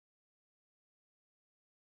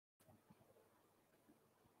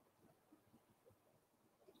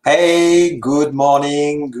Hey, good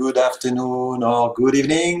morning, good afternoon, or good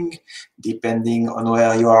evening, depending on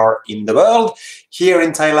where you are in the world. Here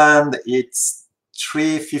in Thailand, it's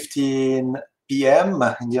 3:15 p.m.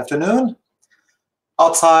 in the afternoon.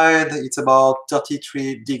 Outside, it's about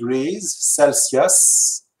 33 degrees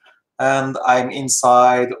Celsius, and I'm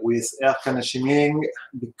inside with air conditioning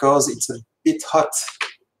because it's a bit hot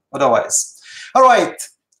otherwise. All right,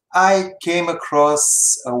 I came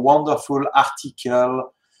across a wonderful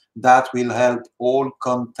article that will help all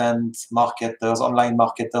content marketers, online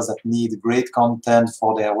marketers that need great content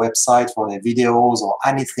for their website, for their videos, or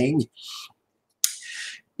anything.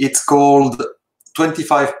 It's called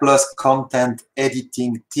 25 plus content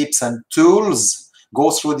editing tips and tools.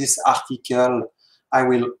 Go through this article. I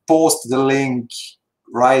will post the link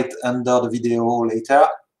right under the video later.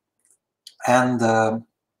 And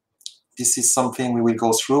this is something we will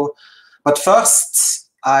go through. But first,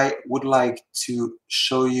 I would like to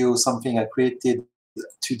show you something I created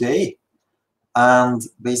today. And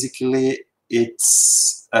basically,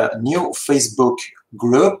 it's a new Facebook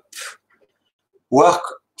group, Work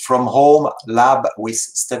from Home Lab with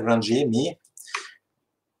Stef Grandgi, me,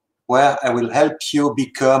 where I will help you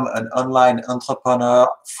become an online entrepreneur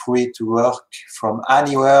free to work from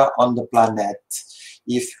anywhere on the planet.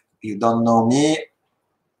 If you don't know me,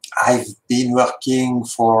 I've been working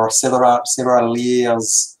for several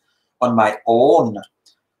years on my own.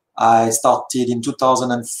 I started in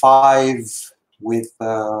 2005 with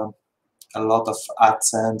a lot of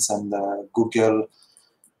AdSense and Google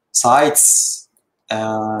sites.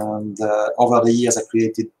 And over the years, I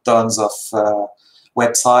created tons of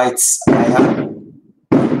websites.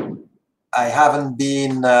 I haven't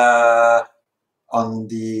been on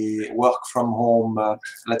the work from home,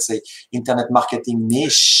 let's say, internet marketing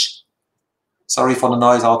niche. Sorry for the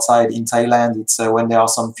noise outside in Thailand. It's when there are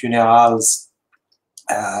some funerals,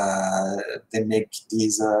 they make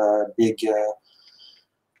these big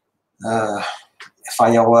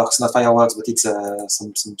fireworks, not fireworks, but it's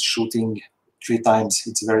some shooting 3 times.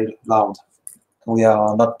 It's very loud. We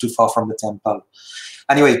are not too far from the temple.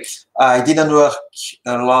 Anyway, I didn't work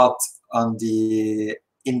a lot on the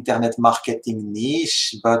internet marketing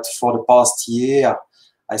niche, but for the past year,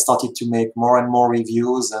 I started to make more and more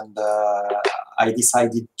reviews, and I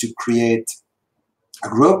decided to create a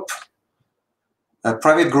group, a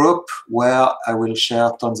private group, where I will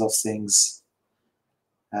share tons of things.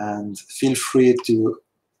 And feel free to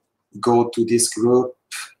go to this group.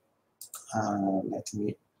 Let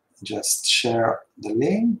me just share the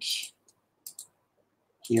link.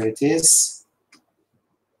 Here it is.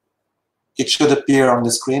 It should appear on the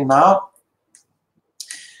screen now.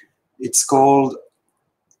 It's called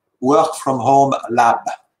Work from Home Lab.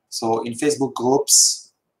 So in Facebook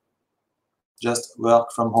groups, just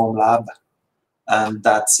Work from Home Lab, and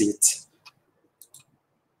that's it.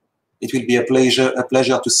 It will be a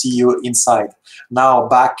pleasure to see you inside. Now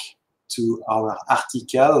back to our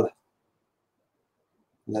article.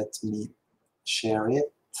 Let me share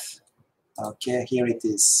it. Okay, here it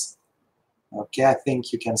is. Okay, I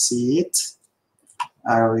think you can see it.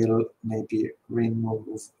 I will maybe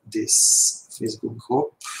remove this Facebook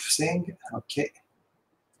group thing. Okay.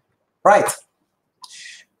 Right.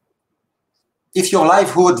 If your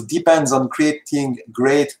livelihood depends on creating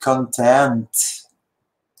great content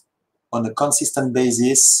on a consistent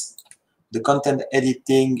basis, the content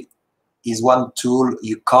editing is one tool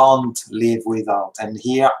you can't live without. And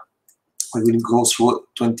here we will go through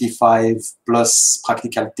 25 plus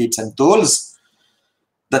practical tips and tools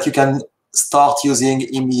that you can start using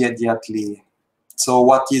immediately. So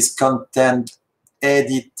what is content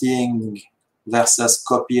editing versus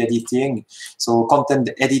copy editing? So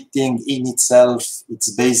content editing in itself,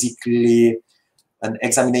 it's basically an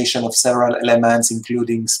examination of several elements,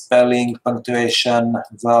 including spelling, punctuation,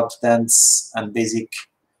 verb tense, and basic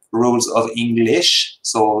rules of English.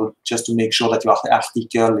 So just to make sure that your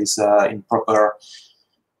article is in proper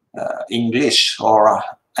English or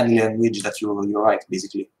any language that you write,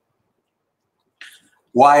 basically.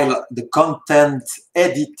 While the content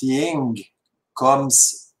editing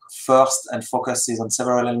comes first and focuses on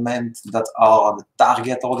several elements that are the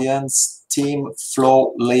target audience, theme,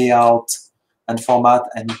 flow, layout, and format,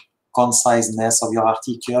 and conciseness of your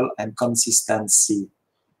article, and consistency.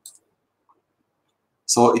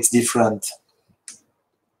 So it's different.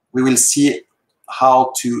 We will see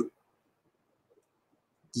how to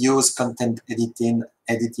use content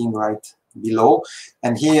editing right below.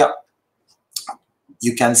 And here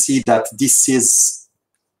you can see that this is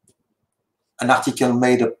an article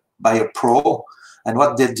made by a pro. And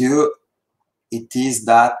what they do it is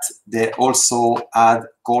that they also add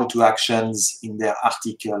call to actions in their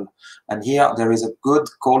article. And here there is a good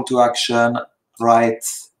call to action right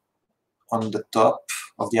on the top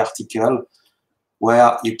of the article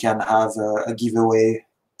where you can have a giveaway,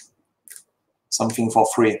 something for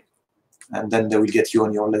free. And then they will get you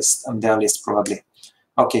on your list, on their list probably.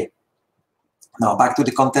 Okay, now back to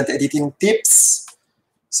the content editing tips.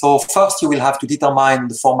 So first you will have to determine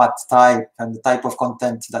the format type and the type of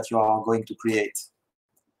content that you are going to create.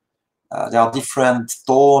 There are different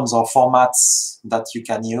tones or formats that you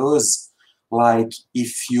can use. Like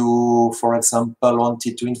if you, for example,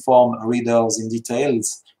 wanted to inform readers in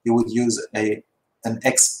details, you would use an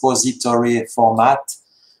expository format.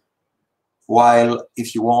 While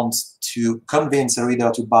if you want to convince a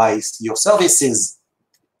reader to buy your services,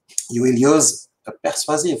 you will use a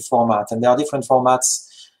persuasive format. And there are different formats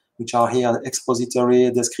which are here: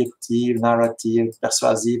 expository, descriptive, narrative,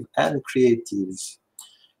 persuasive, and creative.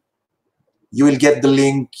 You will get the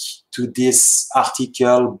link to this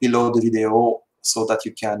article below the video so that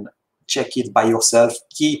you can check it by yourself,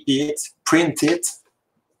 keep it, print it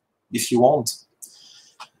if you want.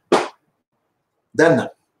 Then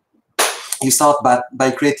you start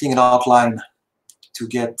by creating an outline to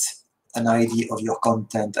get an idea of your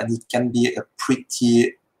content, and it can be a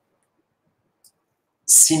pretty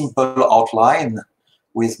simple outline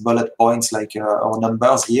with bullet points like our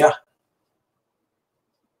numbers here.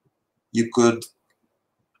 You could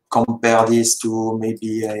compare this to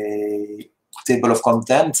maybe a table of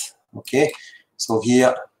content. Okay, so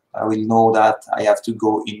here I will know that I have to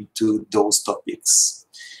go into those topics.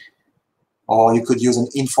 Or you could use an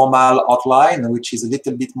informal outline, which is a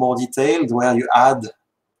little bit more detailed, where you add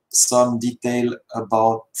some detail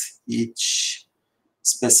about each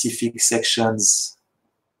specific sections,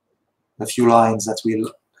 a few lines that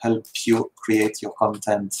will help you create your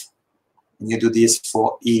content. And you do this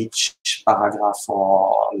for each paragraph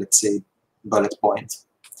or, let's say, bullet point.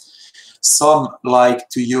 Some like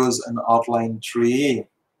to use an outline tree.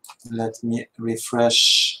 Let me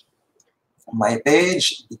refresh my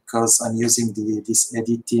page because I'm using this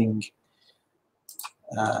editing.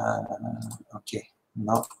 Okay,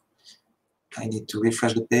 no, I need to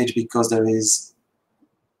refresh the page because there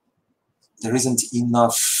isn't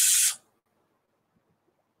enough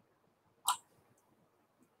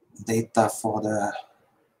data for the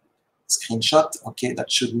screenshot. Okay,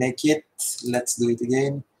 that should make it. Let's do it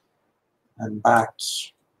again. And back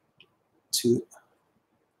to,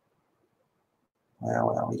 where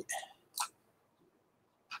were we?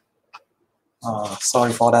 Oh,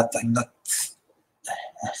 sorry for that. I'm not,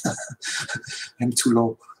 I'm too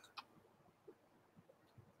low.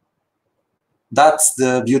 That's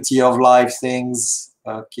the beauty of live things.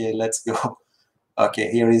 Okay, let's go.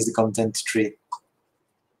 Okay, here is the content tree.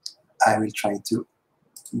 I will try to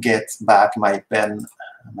get back my pen,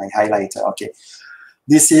 my highlighter. Okay,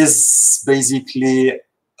 this is basically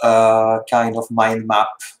a kind of mind map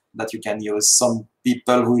that you can use. Some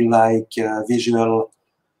people who like visual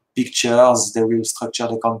pictures, they will structure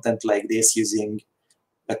the content like this using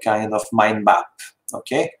a kind of mind map,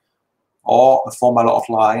 okay? Or a formal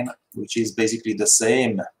outline, which is basically the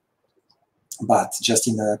same, but just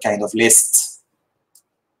in a kind of list.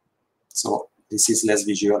 So this is less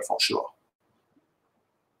visual for sure.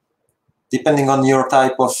 Depending on your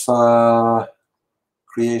type of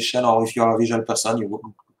creation, or if you're a visual person,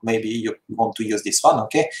 maybe you want to use this one,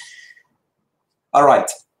 okay? All right.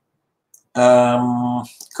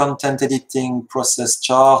 Content editing process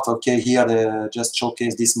chart. Okay, here they just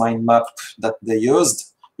showcase this mind map that they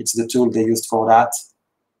used. It's the tool they used for that.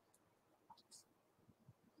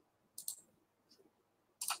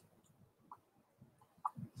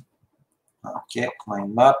 Okay,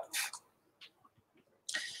 mind map.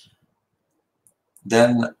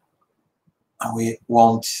 Then we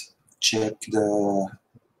want to check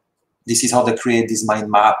this is how they create these mind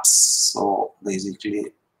maps. So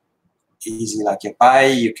basically, easy like a pie.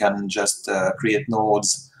 You can just create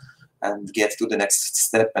nodes and get to the next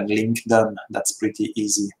step and link them. That's pretty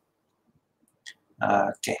easy.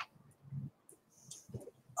 Okay.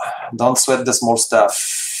 Don't sweat the small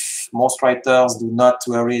stuff. Most writers do not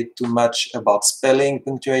worry too much about spelling,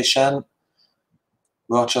 punctuation,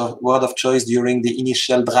 word of choice during the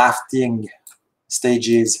initial drafting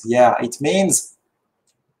stages. Yeah, it means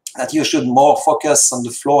that you should more focus on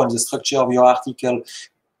the flow and the structure of your article.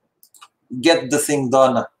 Get the thing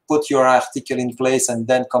done, put your article in place, and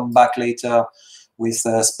then come back later with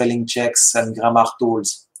spelling checks and grammar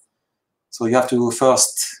tools. So you have to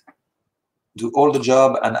first do all the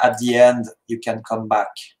job, and at the end, you can come back.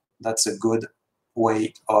 That's a good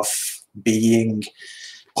way of being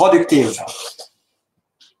productive.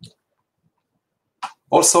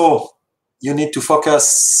 Also, you need to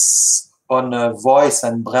focus on voice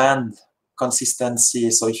and brand consistency.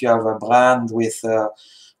 So if you have a brand with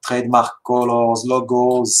trademark colors,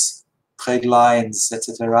 logos, trade lines,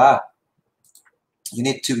 etc., you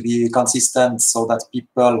need to be consistent so that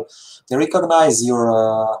people, they recognize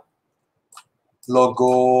your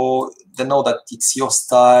logo, they know that it's your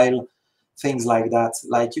style, things like that.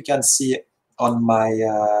 Like you can see on my,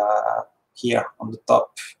 here on the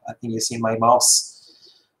top, I think you see my mouse,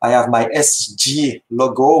 I have my SG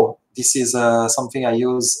logo. This is something I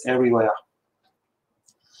use everywhere.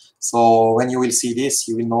 So when you will see this,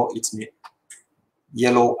 you will know it's me.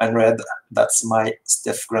 Yellow and red, that's my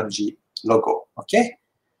Stef Grandgi logo, okay?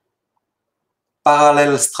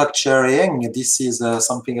 Parallel structuring, this is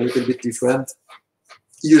something a little bit different.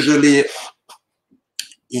 Usually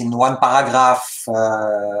in one paragraph,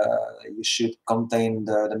 you should contain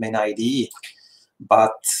the main idea,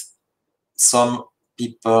 but some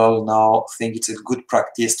people now think it's a good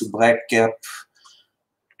practice to break up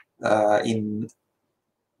in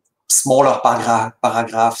smaller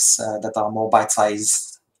paragraphs that are more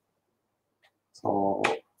bite-sized. So,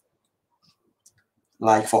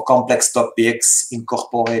 like for complex topics,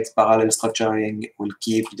 incorporate parallel structuring will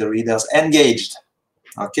keep the readers engaged.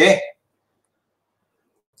 Okay?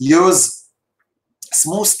 Use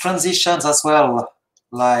smooth transitions as well.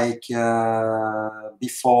 Like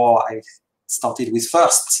before I started with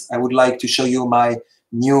first, I would like to show you my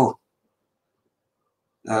new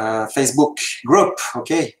Facebook group.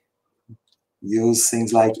 Okay? Use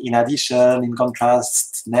things like in addition, in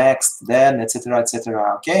contrast, next, then, etc.,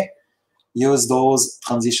 etc. Okay? Use those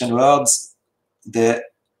transition words. They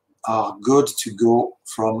are good to go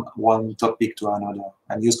from one topic to another,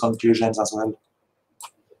 and use conclusions as well.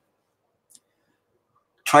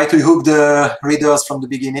 Try to hook the readers from the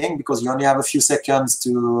beginning because you only have a few seconds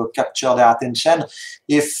to capture their attention.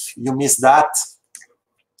 If you miss that,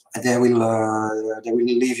 they will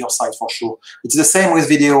leave your site for sure. It's the same with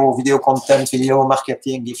video content, video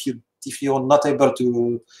marketing. If you're not able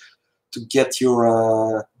to get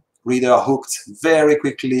your reader hooked very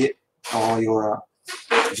quickly, or your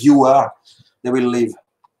viewer, they will leave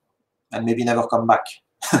and maybe never come back.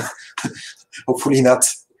 Hopefully not.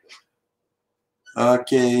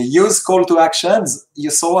 Okay, use call to actions. You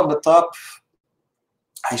saw on the top,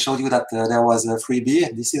 I showed you that there was a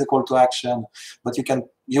freebie. This is a call to action, but you can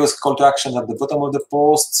use call to action at the bottom of the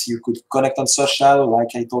post. You could connect on social, like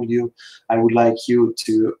I told you. I would like you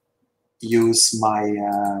to use my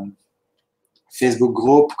Facebook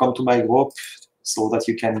group, come to my group, so that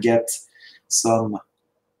you can get some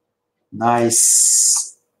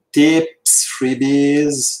nice tips,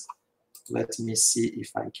 freebies. Let me see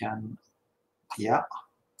if I can, yeah,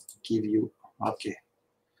 give you, okay.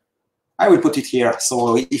 I will put it here.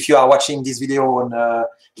 So if you are watching this video on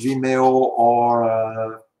Vimeo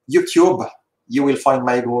or YouTube, you will find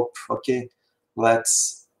my group, okay?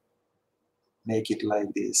 Let's make it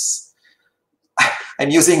like this.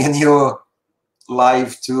 I'm using a new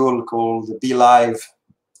live tool called BeLive.tv.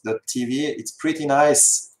 It's pretty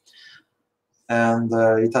nice. And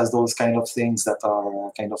it has those kind of things that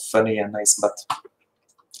are kind of funny and nice, but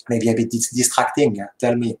maybe a bit distracting.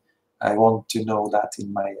 Tell me. I want to know that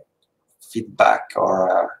in my feedback,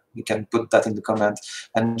 or you can put that in the comment.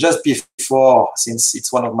 And just before, since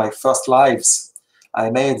it's one of my first lives, I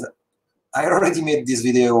already made this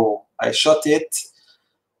video. I shot it,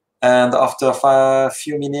 and after a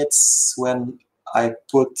few minutes, when I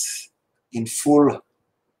put in full,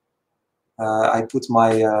 I put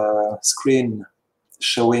my screen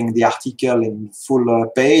showing the article in full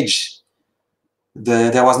page,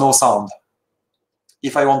 there was no sound.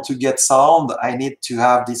 If I want to get sound, I need to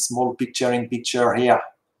have this small picture-in-picture here,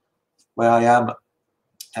 where I am,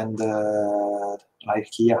 and like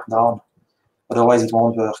here, down. Otherwise, it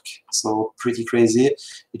won't work. So pretty crazy.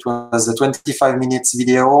 It was a 25 minutes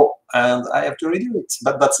video, and I have to redo it.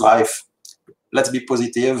 But that's life. Let's be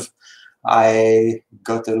positive. I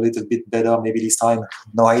got a little bit better maybe this time.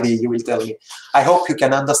 No idea, you will tell me. I hope you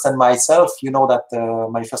can understand myself. You know that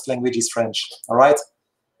my first language is French, all right?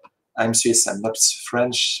 I'm Swiss, I'm not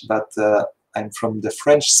French, but I'm from the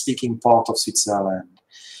French-speaking part of Switzerland.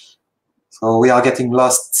 So we are getting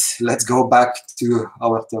lost. Let's go back to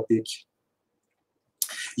our topic.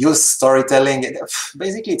 Use storytelling.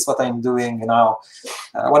 Basically, it's what I'm doing now.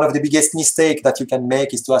 One of the biggest mistakes that you can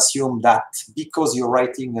make is to assume that because you're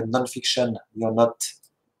writing a non-fiction, you're not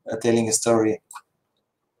telling a story.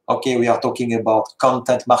 Okay, we are talking about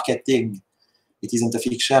content marketing. It isn't a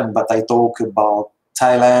fiction, but I talk about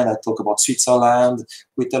Thailand, I talk about Switzerland,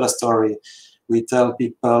 we tell a story. we tell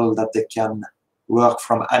people that they can work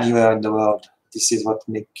from anywhere in the world. This is what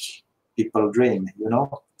makes people dream, you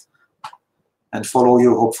know, and follow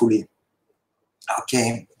you, hopefully.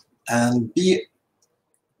 Okay, and be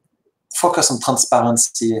focus on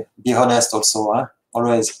transparency. Be honest also, huh?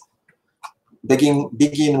 Always.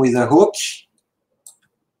 Begin with a hook.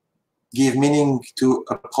 Give meaning to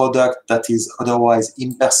a product that is otherwise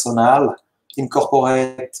impersonal.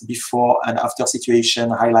 Incorporate before and after situation,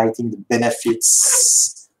 highlighting the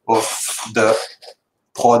benefits of the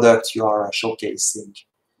product you are showcasing.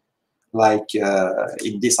 Like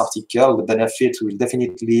in this article, the benefit will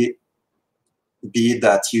definitely be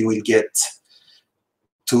that you will get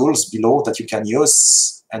tools below that you can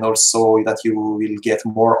use, and also that you will get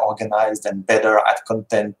more organized and better at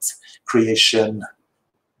content creation.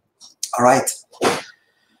 All right.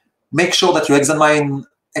 Make sure that you examine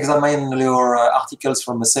your articles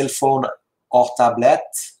from a cell phone or tablet.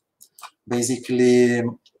 Basically,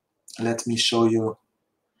 let me show you.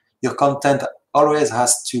 Your content always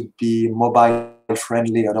has to be mobile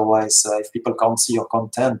friendly, otherwise if people can't see your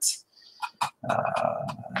content,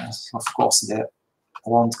 of course they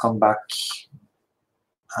won't come back.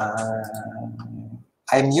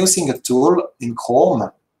 I'm using a tool in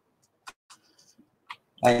Chrome.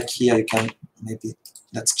 Like here, you can maybe,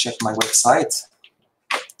 let's check my website.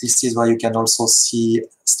 This is where you can also see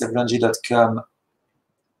stefgrandgi.com.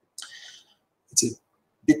 It's a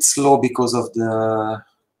bit slow because of the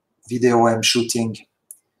video I'm shooting.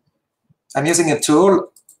 I'm using a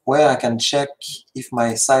tool where I can check if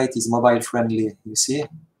my site is mobile friendly. You see,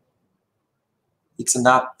 it's an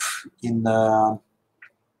app in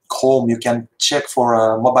Chrome. You can check for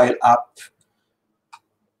a mobile app,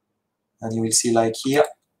 and you will see, like here,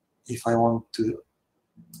 if I want to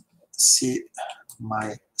see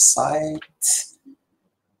my site.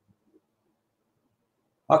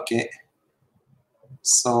 Okay,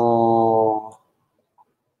 so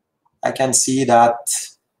I can see that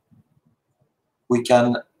we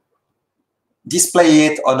can display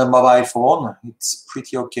it on a mobile phone. It's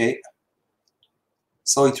pretty okay.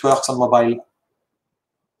 So it works on mobile.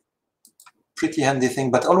 Pretty handy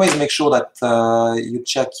thing, but always make sure that you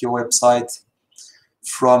check your website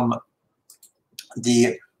from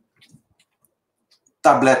the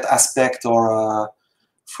tablet aspect or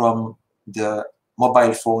from the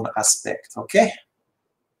mobile phone aspect, okay?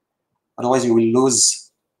 Otherwise you will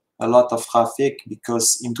lose a lot of traffic,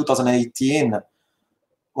 because in 2018,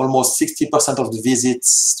 almost 60% of the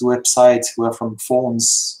visits to websites were from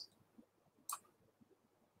phones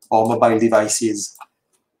or mobile devices,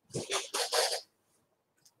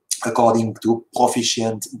 according to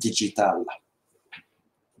Proficient Digital.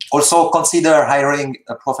 Also consider hiring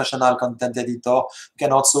a professional content editor. You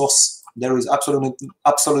can outsource. There is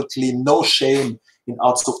absolutely no shame in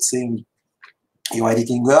outsourcing your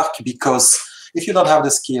editing work, because if you don't have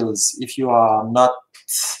the skills, if you are not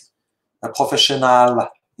a professional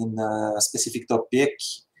in a specific topic,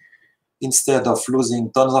 instead of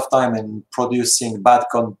losing tons of time and producing bad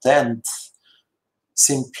content,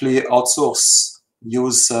 simply outsource.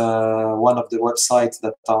 Use one of the websites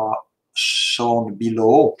that are shown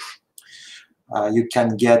below. You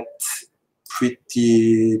can get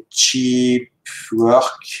pretty cheap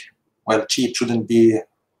work. Well, cheap shouldn't be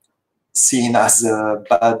seen as a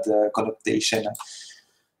bad connotation,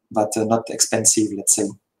 but not expensive, let's say.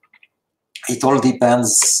 It all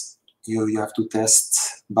depends. You have to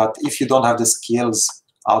test. But if you don't have the skills,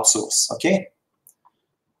 outsource, okay?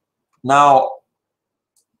 Now,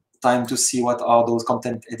 time to see what are those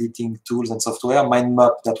content editing tools and software. Mind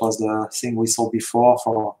map, that was the thing we saw before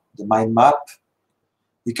for the mind map.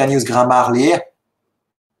 You can use Grammarly.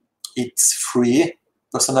 It's free.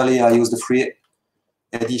 Personally, I use the free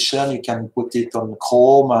edition. You can put it on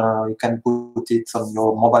Chrome. You can put it on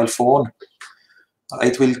your mobile phone.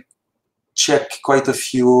 It will check quite a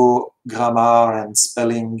few grammar and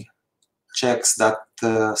spelling checks that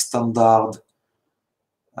standard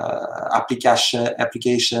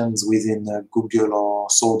applications within Google or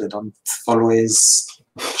so, they don't always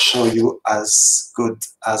show you as good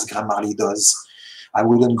as Grammarly does. I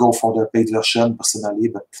wouldn't go for the paid version personally,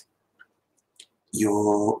 but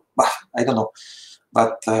I don't know.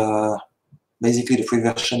 But basically the free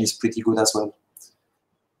version is pretty good as well.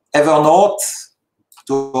 Evernote,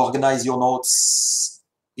 to organize your notes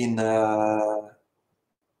in a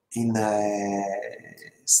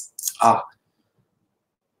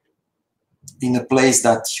place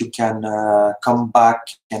that you can come back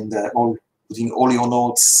and putting all your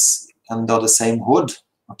notes under the same hood,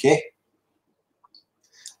 okay?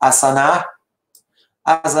 Asana.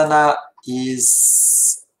 Asana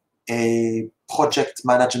is a project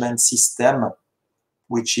management system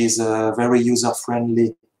which is very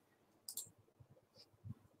user-friendly.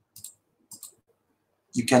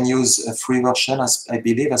 You can use a free version, as I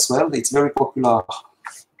believe, as well. It's very popular.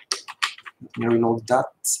 Let me reload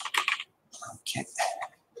that. Okay.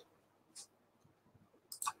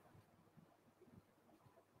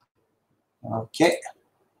 Okay.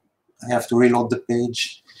 I have to reload the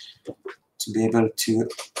page to be able to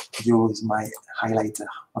use my highlighter.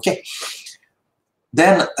 Okay.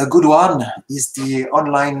 Then a good one is the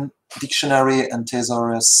online dictionary and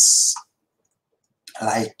thesaurus.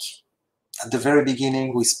 Like at the very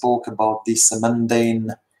beginning, we spoke about this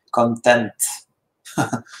mundane content.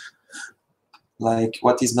 Like,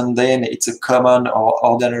 what is mundane? It's a common or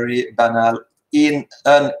ordinary, banal,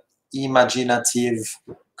 unimaginative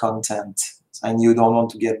content. And you don't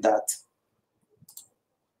want to get that.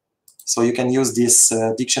 So you can use this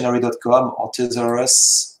dictionary.com or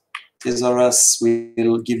thesaurus. Thesaurus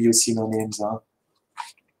will give you synonyms. Huh?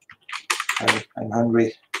 I'm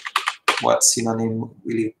hungry. What synonym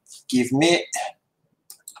will it give me?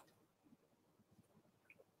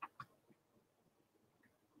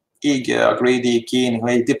 Eager, greedy, keen.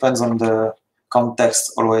 Well, it depends on the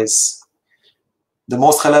context always. The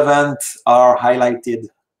most relevant are highlighted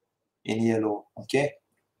in yellow. Okay.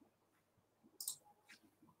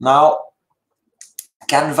 Now,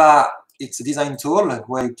 Canva, it's a design tool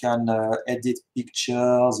where you can edit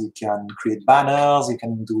pictures, you can create banners, you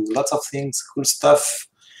can do lots of things, cool stuff.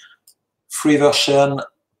 Free version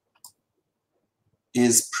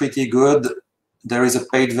is pretty good. There is a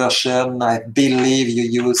paid version. I believe you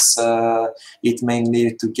use it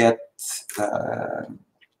mainly to get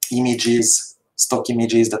images, stock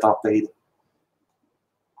images that are paid.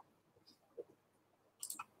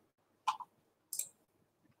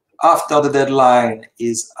 After the deadline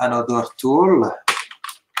is another tool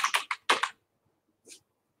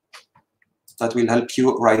that will help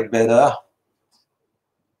you write better.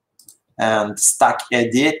 And Stack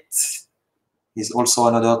Edit is also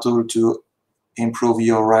another tool to improve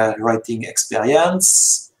your writing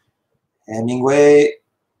experience. Hemingway,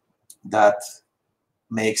 that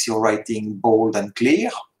makes your writing bold and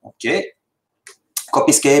clear. Okay.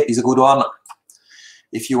 Copyscape is a good one.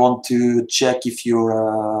 If you want to check if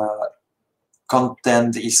your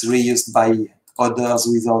content is reused by others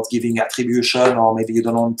without giving attribution, or maybe you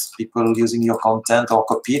don't want people using your content or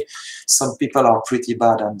copy. Some people are pretty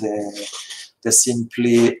bad and they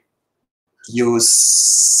simply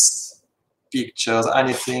use pictures,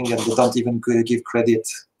 anything, and they don't even give credit.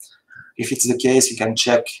 If it's the case, you can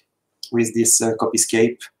check with this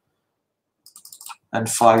Copyscape and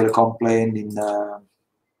file a complaint in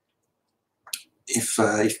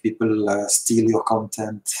if people steal your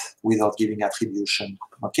content without giving attribution.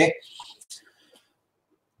 Okay.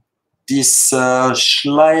 This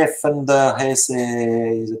Schleifender is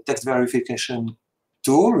a text verification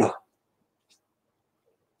tool.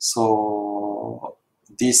 So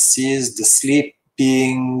this is the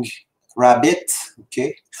sleeping rabbit.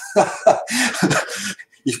 Okay.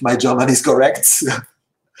 If my German is correct.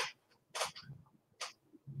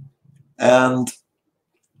 And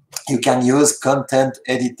you can use content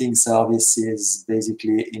editing services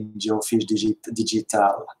basically in Geofish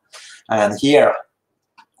Digital. And here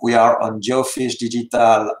we are on Geofish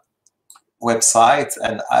Digital website,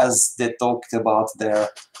 and as they talked about their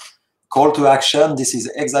call to action, this is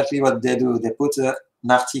exactly what they do. They put an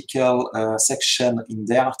article section in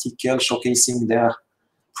their article showcasing their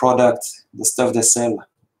product, the stuff they sell.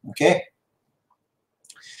 Okay.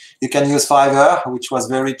 You can use Fiverr, which was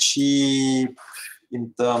very cheap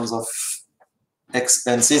in terms of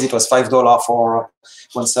expenses. It was $5 for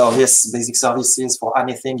one service, basic services for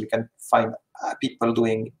anything. You can find people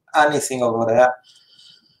doing anything over there.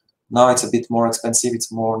 Now it's a bit more expensive.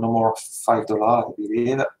 It's no more $5, I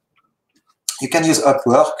believe. You can use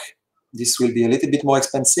Upwork. This will be a little bit more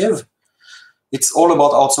expensive. It's all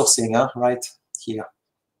about outsourcing, huh? Right here.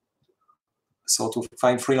 So to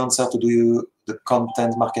find freelancer to do the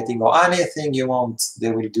content marketing or anything you want,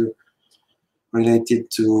 they will do related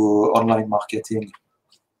to online marketing.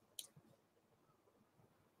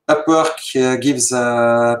 Upwork gives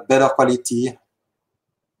better quality.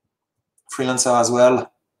 Freelancer as well,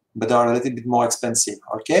 but they are a little bit more expensive.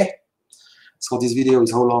 Okay. So this video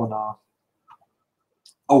is how long now?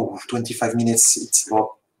 Oh, 25 minutes. It's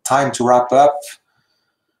about time to wrap up,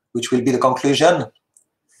 which will be the conclusion.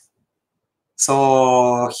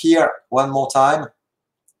 So here, one more time,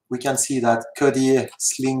 we can see that Cody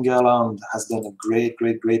Slingerland has done a great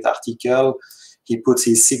article. He puts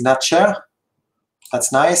his signature.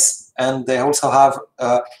 That's nice. And they also have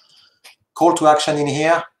a call to action in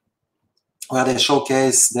here where they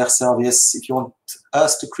showcase their service. If you want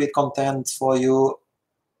us to create content for you,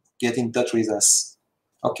 get in touch with us.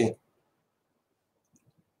 Okay.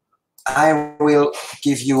 I will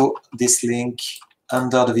give you this link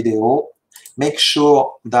under the video. Make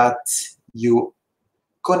sure that you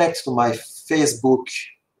connect to my Facebook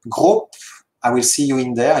group. I will see you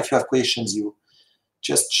in there. If you have questions, you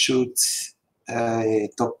just shoot a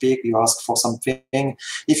topic, you ask for something.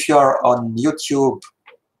 If you are on YouTube,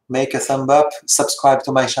 make a thumb up, subscribe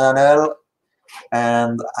to my channel,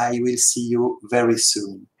 and I will see you very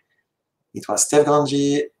soon. It was Stef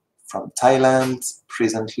Grandgi from Thailand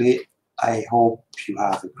presently. I hope you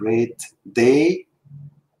have a great day.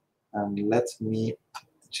 And let me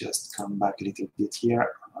just come back a little bit here.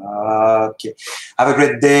 Okay. Have a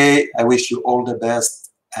great day. I wish you all the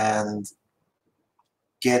best and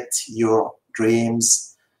get your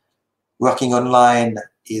dreams. Working online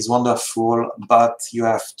is wonderful, but you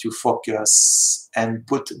have to focus and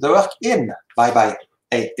put the work in. Bye-bye.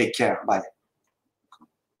 Hey, take care. Bye.